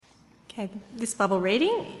Okay, this Bible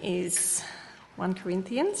reading is 1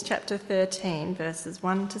 Corinthians chapter 13, verses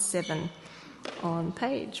 1 to 7 on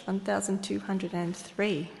page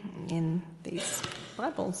 1203 in these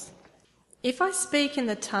Bibles. If I speak in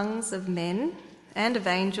the tongues of men and of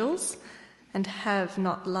angels and have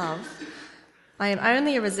not love, I am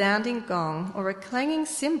only a resounding gong or a clanging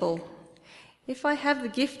cymbal. If I have the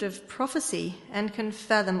gift of prophecy and can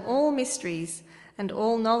fathom all mysteries and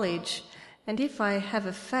all knowledge, and if I have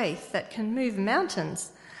a faith that can move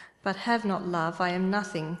mountains, but have not love, I am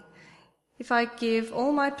nothing. If I give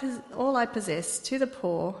all I possess to the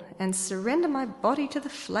poor and surrender my body to the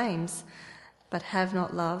flames, but have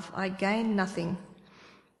not love, I gain nothing.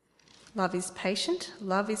 Love is patient,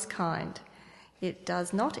 love is kind. It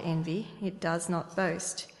does not envy, it does not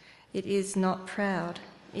boast. It is not proud,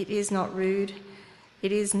 it is not rude,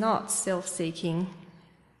 it is not self-seeking,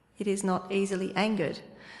 it is not easily angered.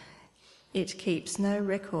 It keeps no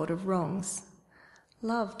record of wrongs.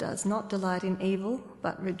 Love does not delight in evil,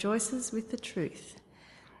 but rejoices with the truth.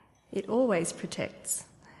 It always protects,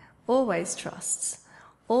 always trusts,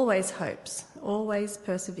 always hopes, always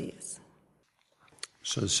perseveres.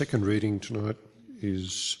 So the second reading tonight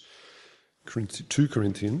is 2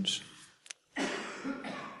 Corinthians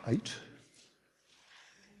 8,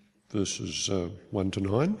 verses 1 to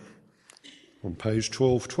 9, on page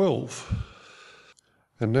 1212.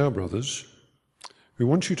 And now, brothers, we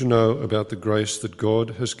want you to know about the grace that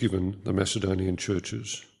God has given the Macedonian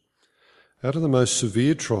churches. Out of the most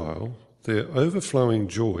severe trial, their overflowing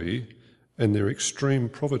joy and their extreme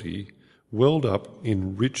poverty welled up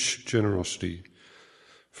in rich generosity.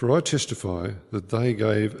 For I testify that they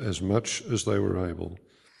gave as much as they were able,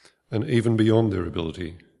 and even beyond their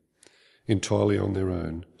ability, entirely on their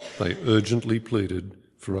own. They urgently pleaded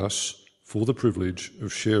for us for the privilege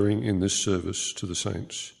of sharing in this service to the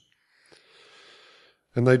saints.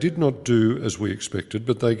 And they did not do as we expected,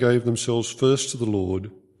 but they gave themselves first to the Lord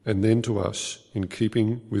and then to us, in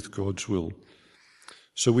keeping with God's will.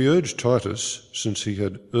 So we urged Titus, since he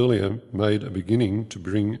had earlier made a beginning, to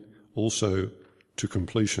bring also to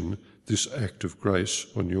completion this act of grace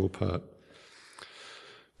on your part.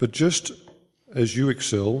 But just as you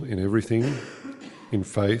excel in everything, in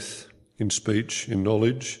faith, in speech, in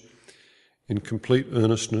knowledge, in complete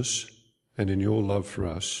earnestness, and in your love for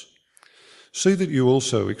us, see that you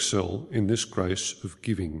also excel in this grace of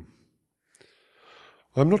giving.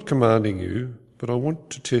 I'm not commanding you, but I want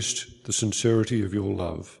to test the sincerity of your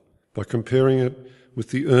love by comparing it with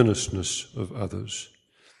the earnestness of others.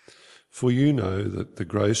 For you know that the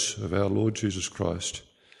grace of our Lord Jesus Christ,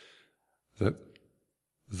 that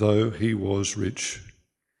though he was rich,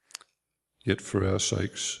 yet for your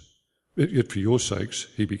sakes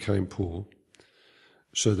he became poor,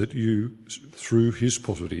 so that you, through his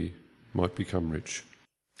poverty, might become rich.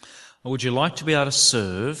 Would you like to be able to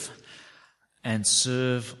serve and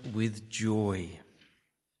serve with joy?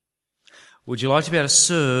 Would you like to be able to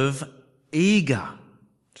serve eager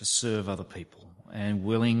to serve other people and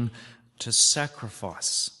willing to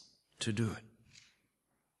sacrifice to do it?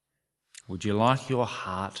 Would you like your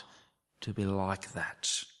heart to be like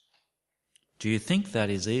that? Do you think that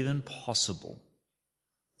is even possible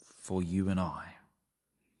for you and I?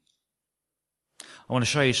 I want to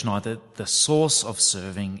show you tonight that the source of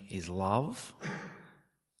serving is love.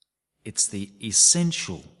 It's the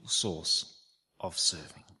essential source of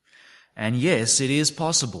serving. And yes, it is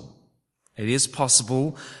possible. It is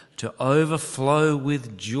possible to overflow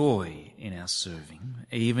with joy in our serving,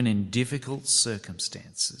 even in difficult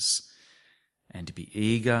circumstances, and to be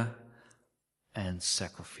eager and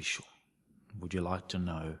sacrificial. Would you like to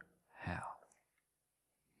know how?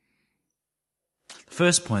 The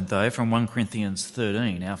first point, though, from 1 Corinthians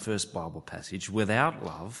 13, our first Bible passage, without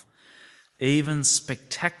love, even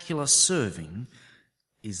spectacular serving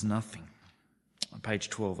is nothing. On page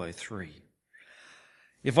 1203.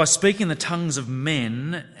 If I speak in the tongues of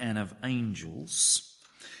men and of angels,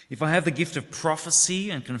 if I have the gift of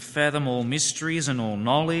prophecy and can fathom all mysteries and all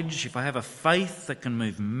knowledge, if I have a faith that can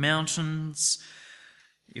move mountains,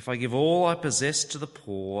 if I give all I possess to the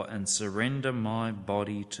poor and surrender my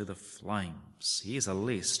body to the flames. Here's a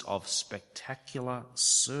list of spectacular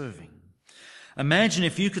serving. Imagine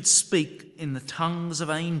if you could speak in the tongues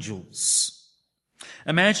of angels.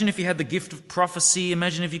 Imagine if you had the gift of prophecy.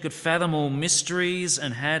 Imagine if you could fathom all mysteries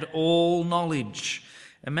and had all knowledge.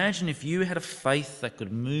 Imagine if you had a faith that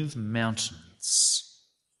could move mountains.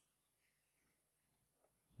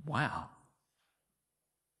 Wow.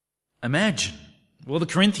 Imagine. Well, the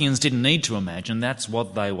Corinthians didn't need to imagine. That's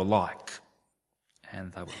what they were like.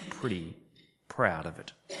 And they were pretty proud of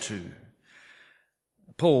it too.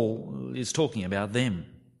 Paul is talking about them.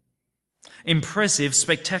 Impressive,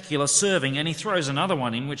 spectacular serving. And he throws another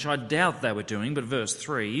one in, which I doubt they were doing, but verse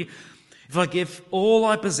 3, if I give all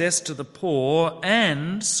I possess to the poor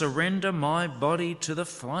and surrender my body to the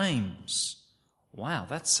flames. Wow,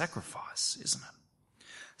 that's sacrifice, isn't it?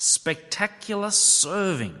 Spectacular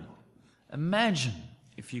serving. Imagine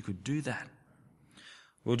if you could do that.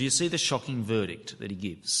 Well, do you see the shocking verdict that he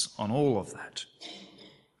gives on all of that?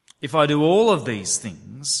 If I do all of these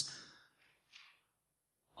things,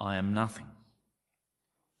 I am nothing.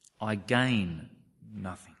 I gain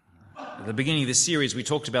nothing. At the beginning of this series, we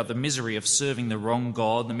talked about the misery of serving the wrong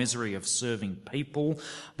God, the misery of serving people.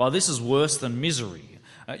 But this is worse than misery.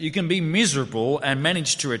 You can be miserable and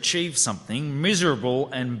manage to achieve something, miserable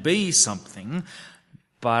and be something,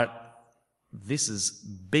 but this is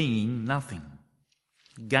being nothing,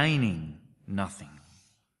 gaining nothing.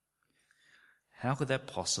 How could that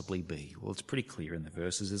possibly be? Well, it's pretty clear in the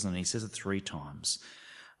verses, isn't it? He says it 3 times.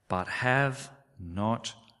 But have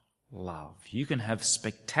not love. You can have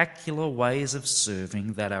spectacular ways of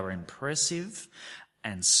serving that are impressive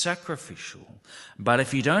and sacrificial, but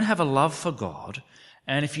if you don't have a love for God,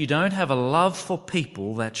 and if you don't have a love for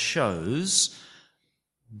people that shows,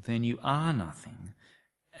 then you are nothing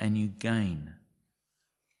and you gain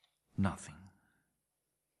nothing.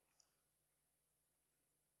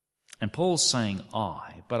 And Paul's saying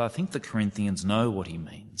I, but I think the Corinthians know what he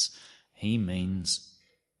means. He means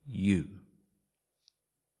you.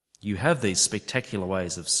 You have these spectacular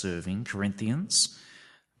ways of serving, Corinthians,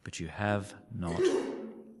 but you have not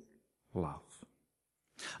love.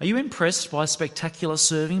 Are you impressed by spectacular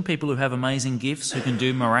serving, people who have amazing gifts, who can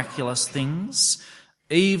do miraculous things,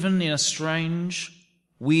 even in a strange,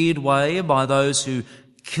 weird way by those who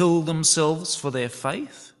kill themselves for their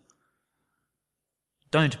faith?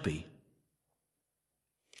 Don't be.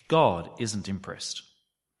 God isn't impressed.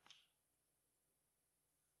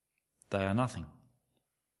 They are nothing.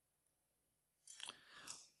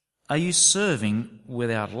 Are you serving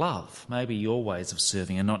without love? Maybe your ways of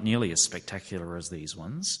serving are not nearly as spectacular as these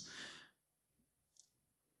ones,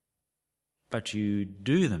 but you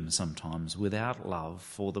do them sometimes without love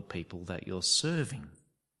for the people that you're serving.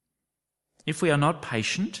 If we are not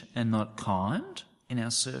patient and not kind in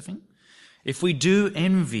our serving, if we do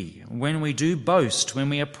envy, when we do boast, when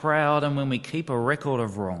we are proud and when we keep a record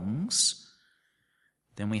of wrongs,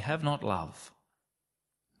 then we have not love.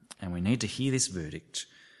 And we need to hear this verdict.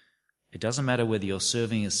 It doesn't matter whether your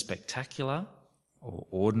serving is spectacular or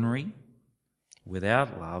ordinary.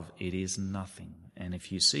 Without love, it is nothing. And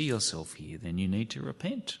if you see yourself here, then you need to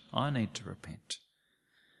repent. I need to repent.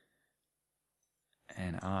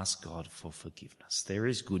 And ask God for forgiveness. There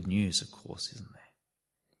is good news, of course, isn't there?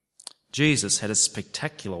 Jesus had a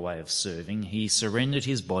spectacular way of serving. He surrendered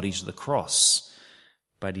his body to the cross,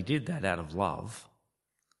 but he did that out of love.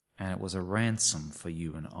 And it was a ransom for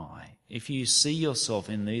you and I. If you see yourself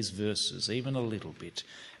in these verses, even a little bit,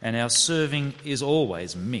 and our serving is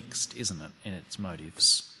always mixed, isn't it, in its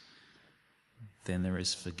motives, then there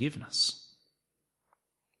is forgiveness.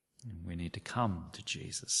 And we need to come to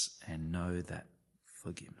Jesus and know that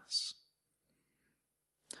forgiveness.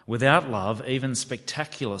 Without love, even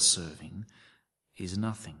spectacular serving is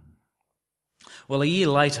nothing. Well, a year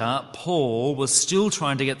later, Paul was still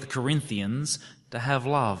trying to get the Corinthians to have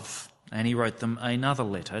love, and he wrote them another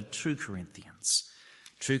letter, 2 Corinthians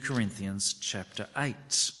chapter 8.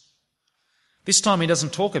 This time he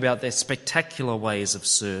doesn't talk about their spectacular ways of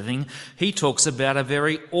serving. He talks about a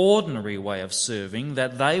very ordinary way of serving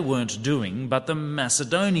that they weren't doing, but the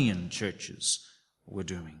Macedonian churches were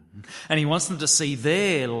doing. And he wants them to see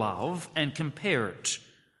their love and compare it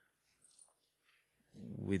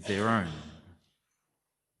with their own.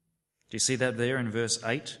 Do you see that there in verse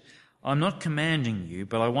 8? I'm not commanding you,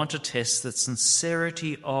 but I want to test the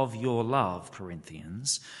sincerity of your love,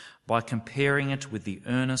 Corinthians, by comparing it with the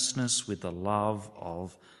earnestness, with the love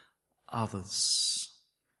of others.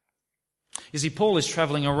 You see, Paul is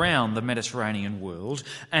travelling around the Mediterranean world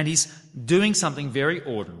and he's doing something very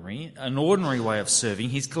ordinary, an ordinary way of serving.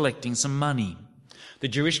 He's collecting some money. The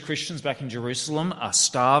Jewish Christians back in Jerusalem are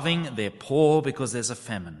starving, they're poor because there's a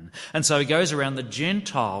famine. And so he goes around the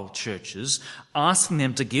Gentile churches asking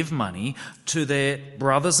them to give money to their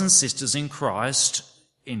brothers and sisters in Christ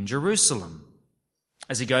in Jerusalem.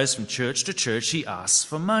 As he goes from church to church, he asks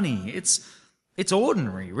for money. It's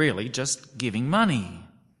ordinary, really, just giving money.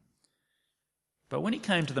 But when he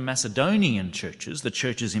came to the Macedonian churches, the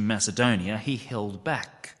churches in Macedonia, he held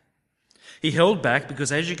back. He held back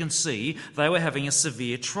because, as you can see, they were having a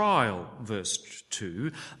severe trial, verse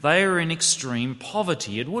 2. They are in extreme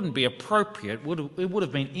poverty. It wouldn't be appropriate, it would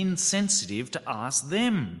have been insensitive to ask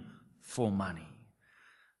them for money.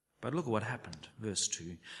 But look at what happened, verse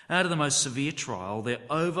 2. Out of the most severe trial, their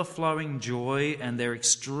overflowing joy and their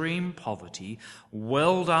extreme poverty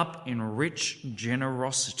welled up in rich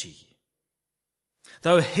generosity.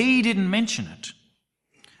 Though he didn't mention it,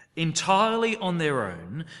 entirely on their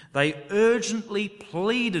own, they urgently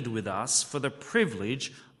pleaded with us for the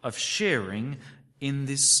privilege of sharing in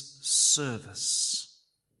this service.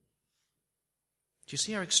 Do you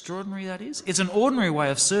see how extraordinary that is? It's an ordinary way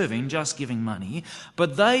of serving, just giving money,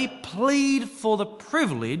 but they plead for the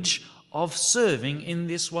privilege of serving in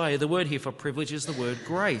this way. The word here for privilege is the word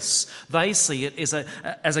grace. They see it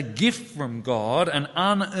as a gift from God, an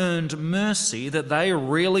unearned mercy that they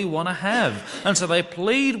really want to have. And so they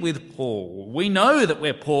plead with Paul. We know that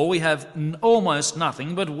we're poor, we have almost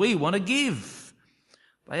nothing, but we want to give.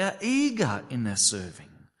 They are eager in their serving.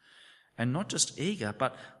 And not just eager,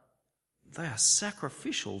 but they are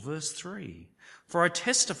sacrificial, verse 3. For I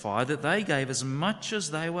testify that they gave as much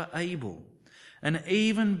as they were able, and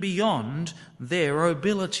even beyond their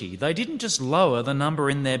ability. They didn't just lower the number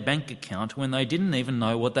in their bank account when they didn't even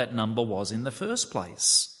know what that number was in the first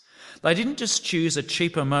place. They didn't just choose a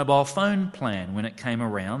cheaper mobile phone plan when it came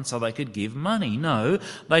around so they could give money. No,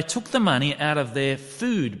 they took the money out of their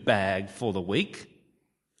food bag for the week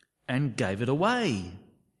and gave it away.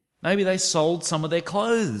 Maybe they sold some of their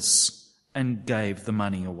clothes and gave the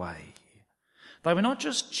money away. They were not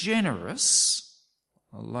just generous,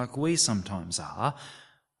 like we sometimes are,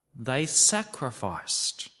 they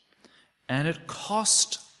sacrificed. And it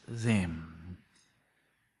cost them.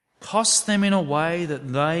 Cost them in a way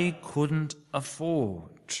that they couldn't afford.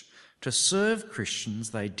 To serve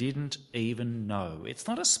Christians they didn't even know. It's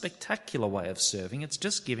not a spectacular way of serving, it's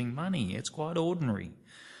just giving money. It's quite ordinary.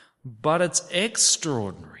 But it's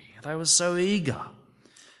extraordinary. They were so eager.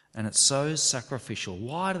 And it's so sacrificial.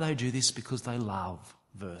 Why do they do this? Because they love,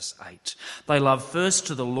 verse 8. They love first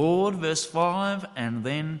to the Lord, verse 5, and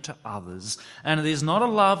then to others. And it is not a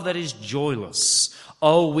love that is joyless.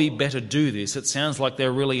 Oh, we better do this. It sounds like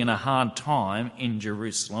they're really in a hard time in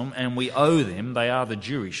Jerusalem, and we owe them. They are the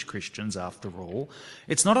Jewish Christians, after all.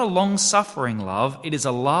 It's not a long-suffering love. It is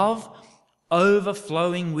a love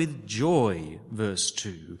overflowing with joy, verse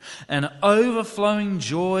 2. An overflowing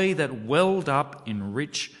joy that welled up in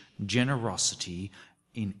rich generosity,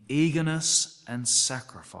 in eagerness and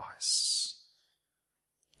sacrifice.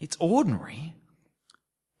 It's ordinary,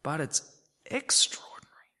 but it's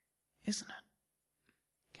extraordinary, isn't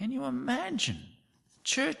it? Can you imagine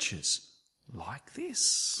churches like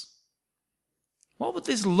this? What would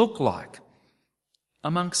this look like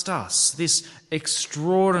amongst us, this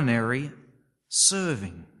extraordinary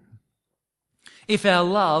serving? If our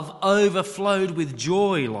love overflowed with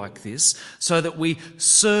joy like this, so that we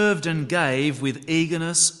served and gave with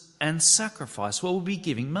eagerness and sacrifice, well, we'd be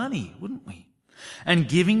giving money, wouldn't we? And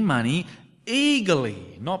giving money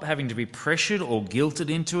eagerly, not having to be pressured or guilted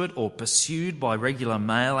into it or pursued by regular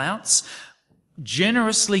mail-outs,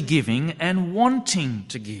 generously giving and wanting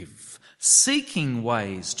to give, seeking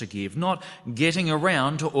ways to give, not getting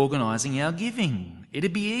around to organising our giving.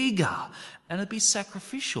 It'd be eager. And it'd be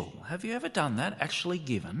sacrificial. Have you ever done that? Actually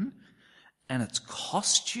given, and it's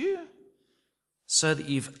cost you, so that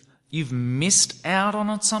you've missed out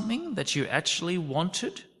on something that you actually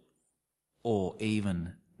wanted or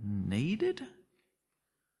even needed?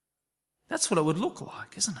 That's what it would look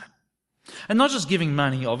like, isn't it? And not just giving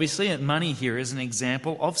money, obviously. And money here is an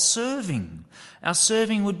example of serving. Our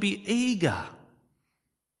serving would be eager,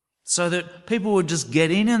 so that people would just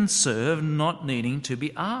get in and serve, not needing to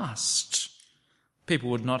be asked.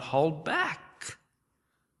 People would not hold back.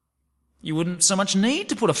 You wouldn't so much need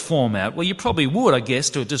to put a form out. Well, you probably would, I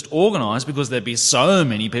guess, to just organise, because there'd be so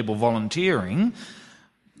many people volunteering.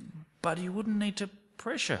 But you wouldn't need to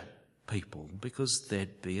pressure people, because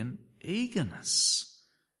there'd be an eagerness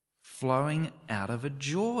flowing out of a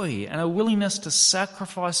joy and a willingness to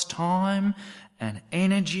sacrifice time and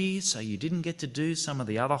energy so you didn't get to do some of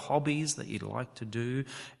the other hobbies that you'd like to do.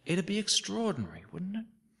 It'd be extraordinary, wouldn't it?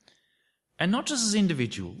 And not just as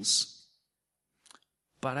individuals,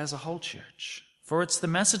 but as a whole church. For it's the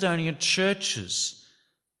Macedonian churches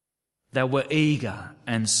that were eager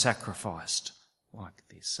and sacrificed like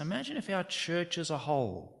this. Imagine if our church as a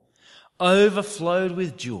whole, overflowed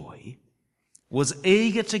with joy, was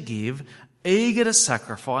eager to give, eager to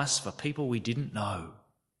sacrifice for people we didn't know.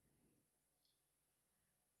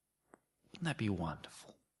 Wouldn't that be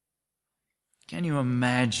wonderful? Can you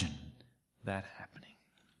imagine that happening?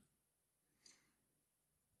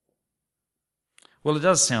 Well, it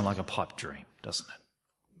does sound like a pipe dream, doesn't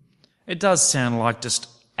it? It does sound like just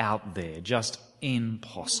out there, just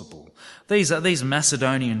impossible. These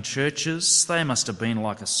Macedonian churches, they must have been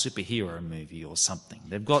like a superhero movie or something.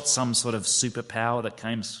 They've got some sort of superpower that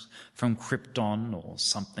came from Krypton or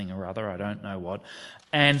something or other, I don't know what,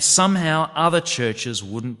 and somehow other churches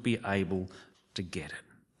wouldn't be able to get it.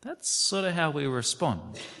 That's sort of how we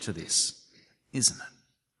respond to this, isn't it?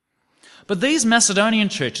 But these Macedonian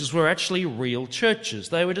churches were actually real churches.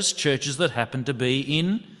 They were just churches that happened to be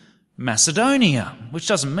in Macedonia, which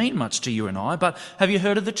doesn't mean much to you and I, but have you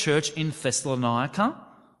heard of the church in Thessalonica?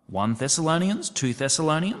 1 Thessalonians, 2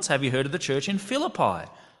 Thessalonians. Have you heard of the church in Philippi?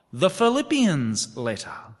 The Philippians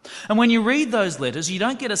letter. And when you read those letters, you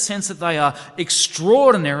don't get a sense that they are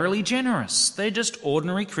extraordinarily generous. They're just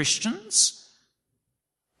ordinary Christians.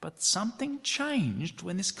 But something changed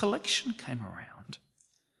when this collection came around.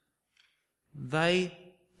 They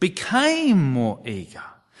became more eager.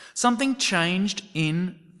 Something changed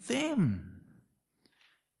in them.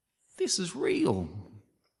 This is real.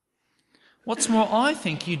 What's more, I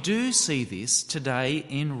think you do see this today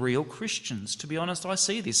in real Christians. To be honest, I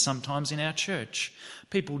see this sometimes in our church.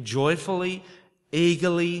 People joyfully,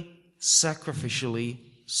 eagerly, sacrificially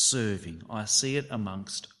serving. I see it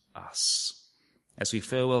amongst us. As we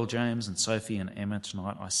farewell James and Sophie and Emma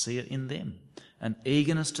tonight, I see it in them. An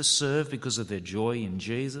eagerness to serve because of their joy in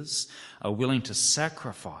Jesus, are willing to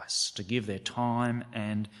sacrifice, to give their time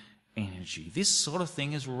and energy. This sort of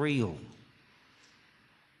thing is real.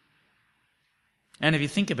 And if you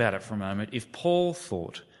think about it for a moment, if Paul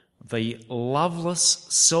thought the loveless,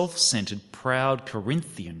 self-centred, proud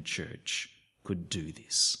Corinthian church could do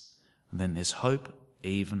this, then there's hope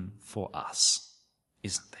even for us,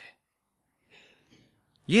 isn't there?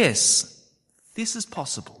 Yes, this is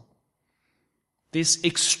possible. This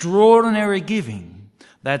extraordinary giving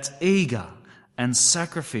that's eager and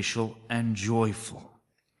sacrificial and joyful.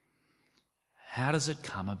 How does it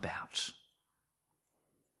come about?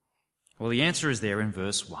 Well, the answer is there in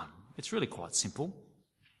verse 1. It's really quite simple.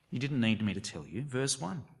 You didn't need me to tell you. Verse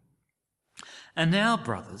 1. And now,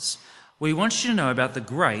 brothers, we want you to know about the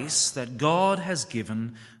grace that God has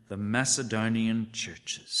given the Macedonian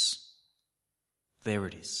churches. There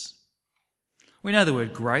it is. We know the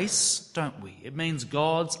word grace, don't we? It means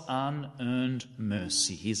God's unearned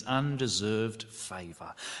mercy, his undeserved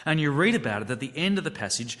favour. And you read about it at the end of the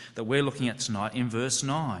passage that we're looking at tonight in verse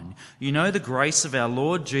 9. You know the grace of our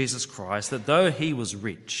Lord Jesus Christ, that though he was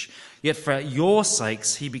rich, yet for your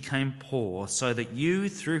sakes he became poor, so that you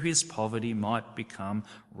through his poverty might become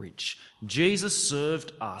rich. Jesus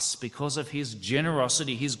served us because of his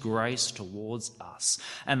generosity, his grace towards us.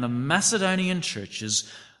 And the Macedonian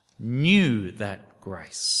churches knew that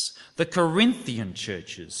grace. The Corinthian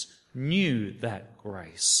churches knew that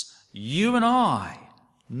grace. You and I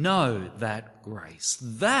know that grace.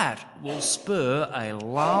 That will spur a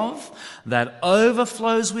love that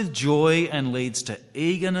overflows with joy and leads to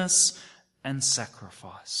eagerness and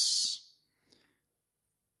sacrifice.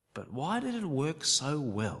 But why did it work so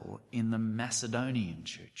well in the Macedonian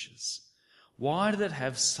churches? Why did it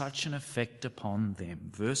have such an effect upon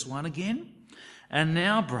them? Verse 1 again. And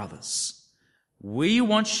now, brothers, we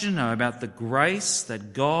want you to know about the grace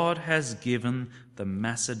that God has given the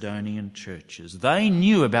Macedonian churches. They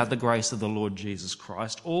knew about the grace of the Lord Jesus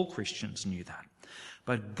Christ. All Christians knew that.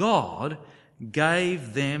 But God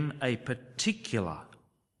gave them a particular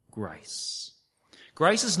grace.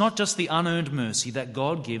 Grace is not just the unearned mercy that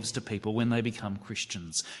God gives to people when they become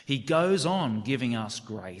Christians. He goes on giving us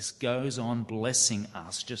grace, goes on blessing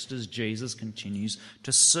us, just as Jesus continues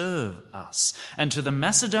to serve us. And to the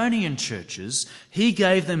Macedonian churches, he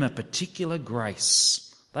gave them a particular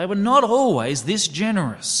grace. They were not always this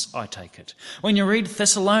generous, I take it. When you read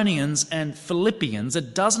Thessalonians and Philippians,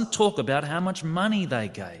 it doesn't talk about how much money they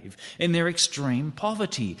gave in their extreme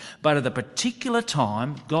poverty. But at a particular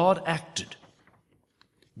time, God acted.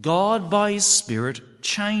 God, by his Spirit,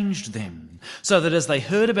 changed them so that as they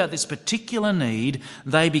heard about this particular need,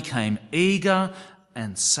 they became eager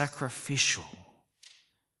and sacrificial.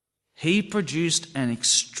 He produced an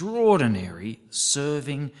extraordinary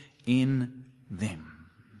serving in them.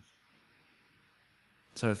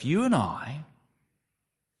 So if you and I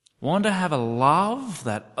want to have a love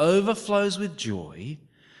that overflows with joy,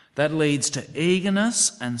 that leads to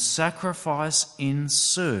eagerness and sacrifice in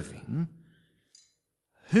serving,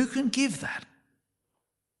 who can give that?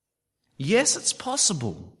 Yes, it's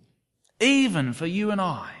possible, even for you and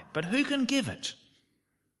I, but who can give it?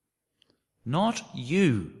 Not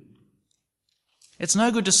you. It's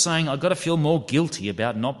no good just saying, I've got to feel more guilty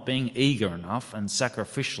about not being eager enough and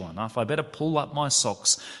sacrificial enough. I better pull up my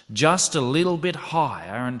socks just a little bit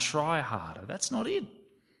higher and try harder. That's not it.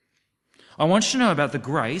 I want you to know about the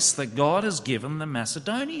grace that God has given the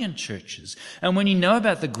Macedonian churches. And when you know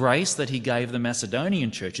about the grace that he gave the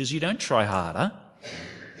Macedonian churches, you don't try harder.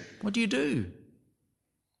 What do?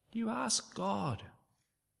 You ask God.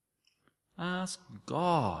 Ask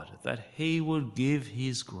God that he would give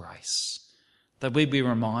his grace, that we'd be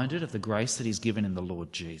reminded of the grace that he's given in the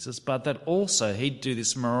Lord Jesus, but that also he'd do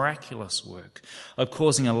this miraculous work of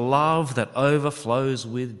causing a love that overflows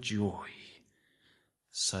with joy,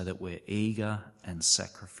 so that we're eager and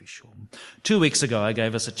sacrificial. 2 weeks ago, I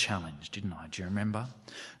gave us a challenge, didn't I? Do you remember?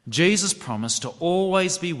 Jesus promised to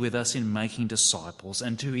always be with us in making disciples,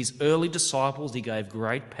 and to his early disciples he gave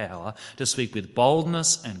great power to speak with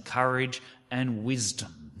boldness and courage and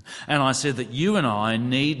wisdom. And I said that you and I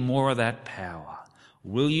need more of that power.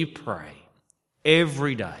 Will you pray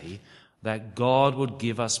every day that God would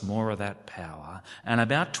give us more of that power? And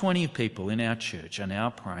about 20 people in our church are now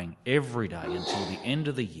praying every day until the end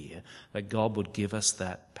of the year that God would give us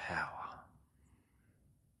that power.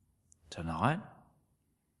 Tonight,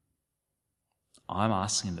 I'm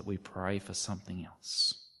asking that we pray for something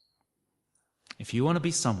else. If you want to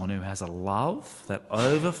be someone who has a love that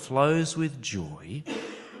overflows with joy,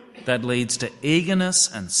 that leads to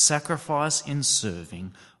eagerness and sacrifice in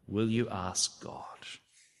serving, will you ask God?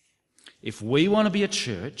 If we want to be a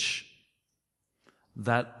church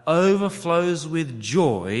that overflows with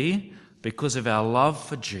joy because of our love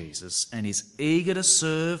for Jesus and is eager to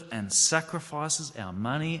serve and sacrifices our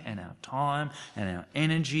money and our time and our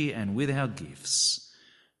energy and with our gifts,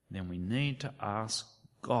 then we need to ask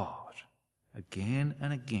God again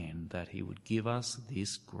and again that he would give us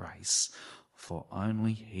this grace, for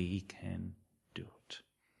only he can do it.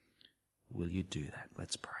 Will you do that?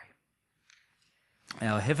 Let's pray.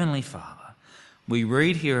 Our Heavenly Father, we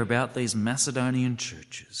read here about these Macedonian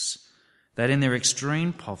churches that in their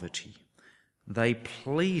extreme poverty they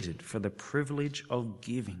pleaded for the privilege of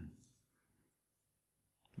giving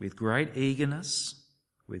with great eagerness,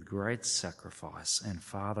 with great sacrifice. And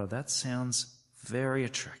Father, that sounds very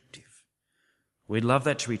attractive. We'd love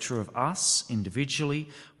that to be true of us individually.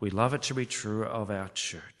 We'd love it to be true of our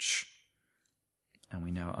church. And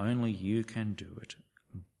we know only you can do it.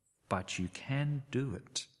 But you can do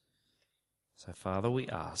it. So, Father, we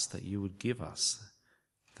ask that you would give us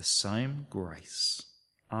the same grace,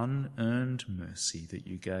 unearned mercy that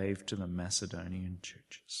you gave to the Macedonian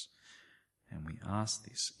churches. And we ask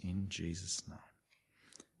this in Jesus' name.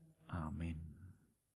 Amen.